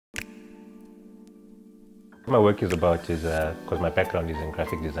What my work is about is, because my background is in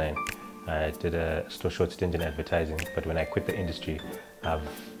graphic design, I did a short stint in advertising, but when I quit the industry,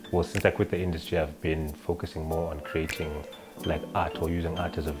 since I quit the industry, I've been focusing more on creating like art or using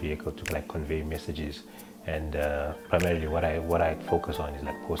art as a vehicle to like convey messages. And primarily what I focus on is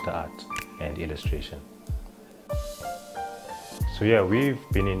like poster art and illustration. So yeah, we've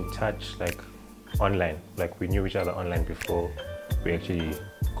been in touch like online, like we knew each other online before we actually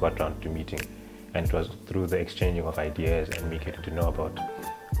got around to meeting. And it was through the exchanging of ideas and me getting to know about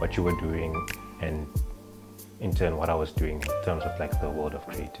what you were doing and in turn what I was doing in terms of like the world of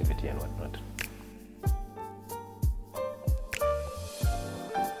creativity and whatnot.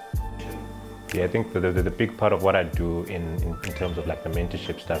 Yeah, I think the big part of what I do in terms of like the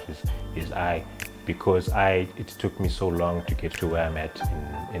mentorship stuff is because it took me so long to get to where I'm at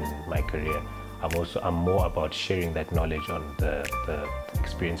in my career. I'm more about sharing that knowledge on the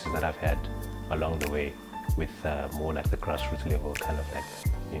experiences that I've had along the way with more like the grassroots level kind of like,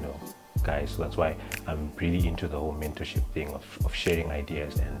 guys. So that's why I'm really into the whole mentorship thing of sharing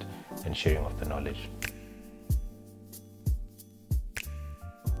ideas and sharing of the knowledge.